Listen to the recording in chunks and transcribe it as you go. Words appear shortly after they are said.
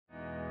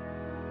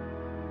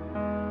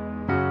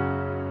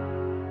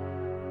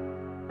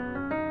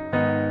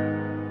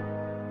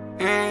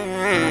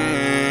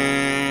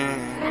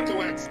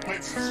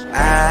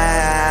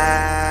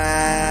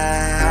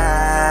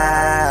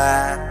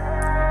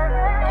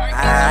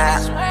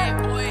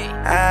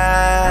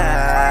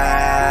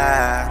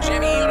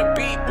Jimmy on the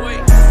beat, boy.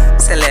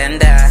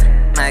 Cylinder,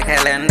 my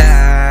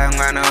calendar.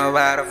 Mano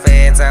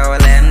barfeta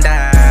olenda.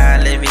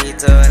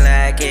 Levito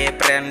like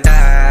Brenda.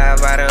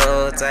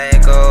 Baro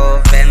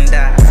taiko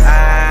venda.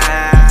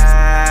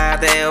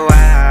 They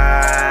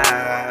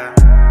why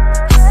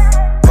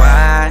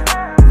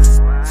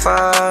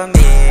for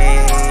me?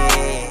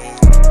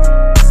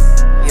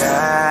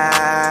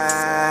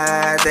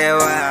 Yeah, they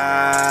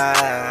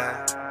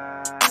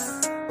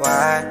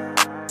why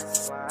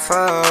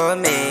for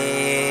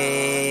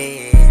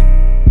me?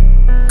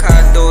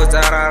 Kados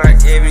are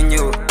giving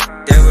you,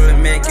 they will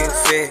make you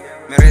feel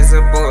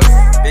miserable.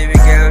 Baby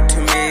girl, to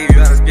me you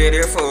are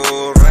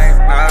beautiful. Right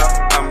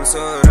now I'm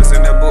so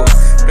reasonable.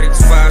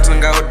 Bricks fat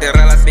and out there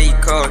all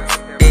bacon.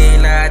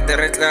 Daylight the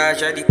red lash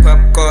the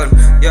popcorn.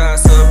 You're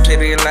so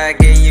pretty like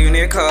a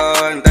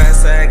unicorn.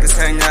 That's like a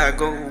sign I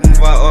go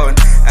move on.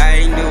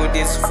 I do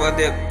this for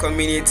the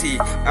community.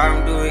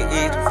 I'm doing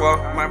it for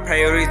my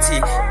priority.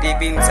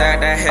 Deep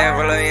inside I have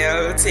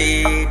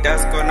loyalty.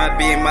 That's gonna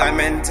be my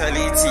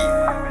mentality.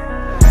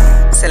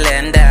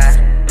 Cylinder,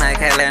 my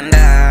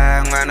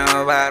calendar.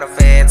 Mano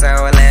barfeta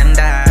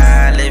olenda.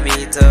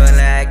 Levito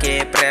like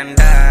a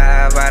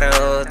Brenda.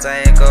 Baro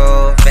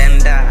taiko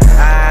venda.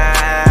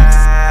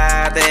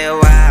 They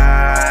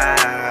why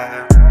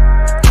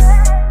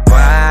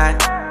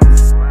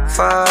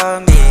for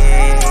me?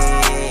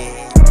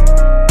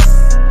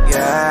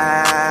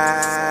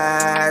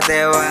 Yeah,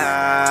 they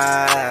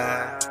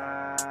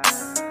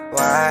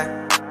why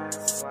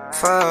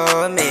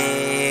for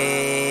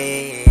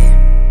me?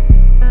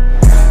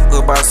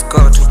 Ubers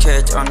go to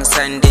church on a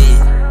Sunday.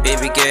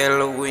 Baby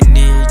girl, we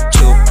need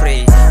to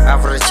pray.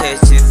 After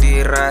church,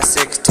 the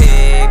 60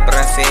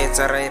 prophets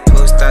are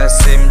poster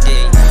same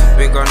day.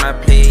 We're gonna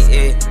play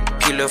a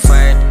pillow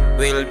fight.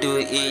 We'll do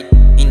it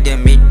in the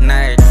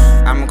midnight.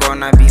 I'm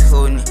gonna be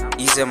honey,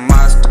 it's a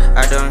must.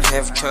 I don't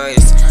have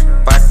choice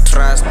but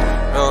trust.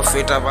 No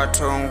fit about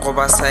tongue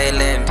over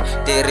silent.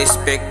 They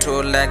respect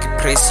you like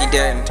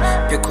president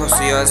because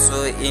you are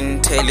so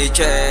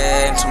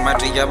intelligent.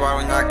 Maria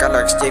Bawanyaka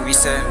like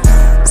Davison.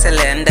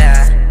 Cylinder,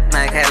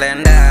 my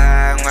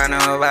calendar.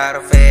 Mano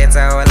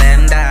barfeta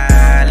olenda.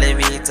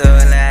 Levito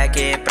like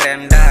a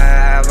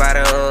Brenda.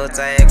 Baro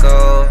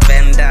taiko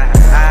venda.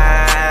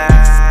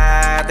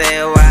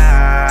 They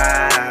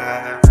why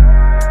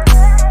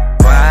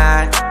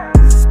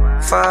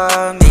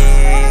for me?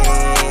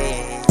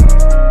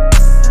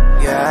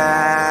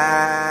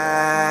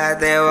 Yeah,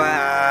 they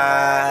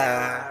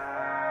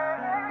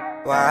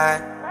why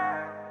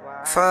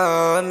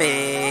for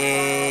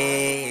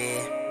me?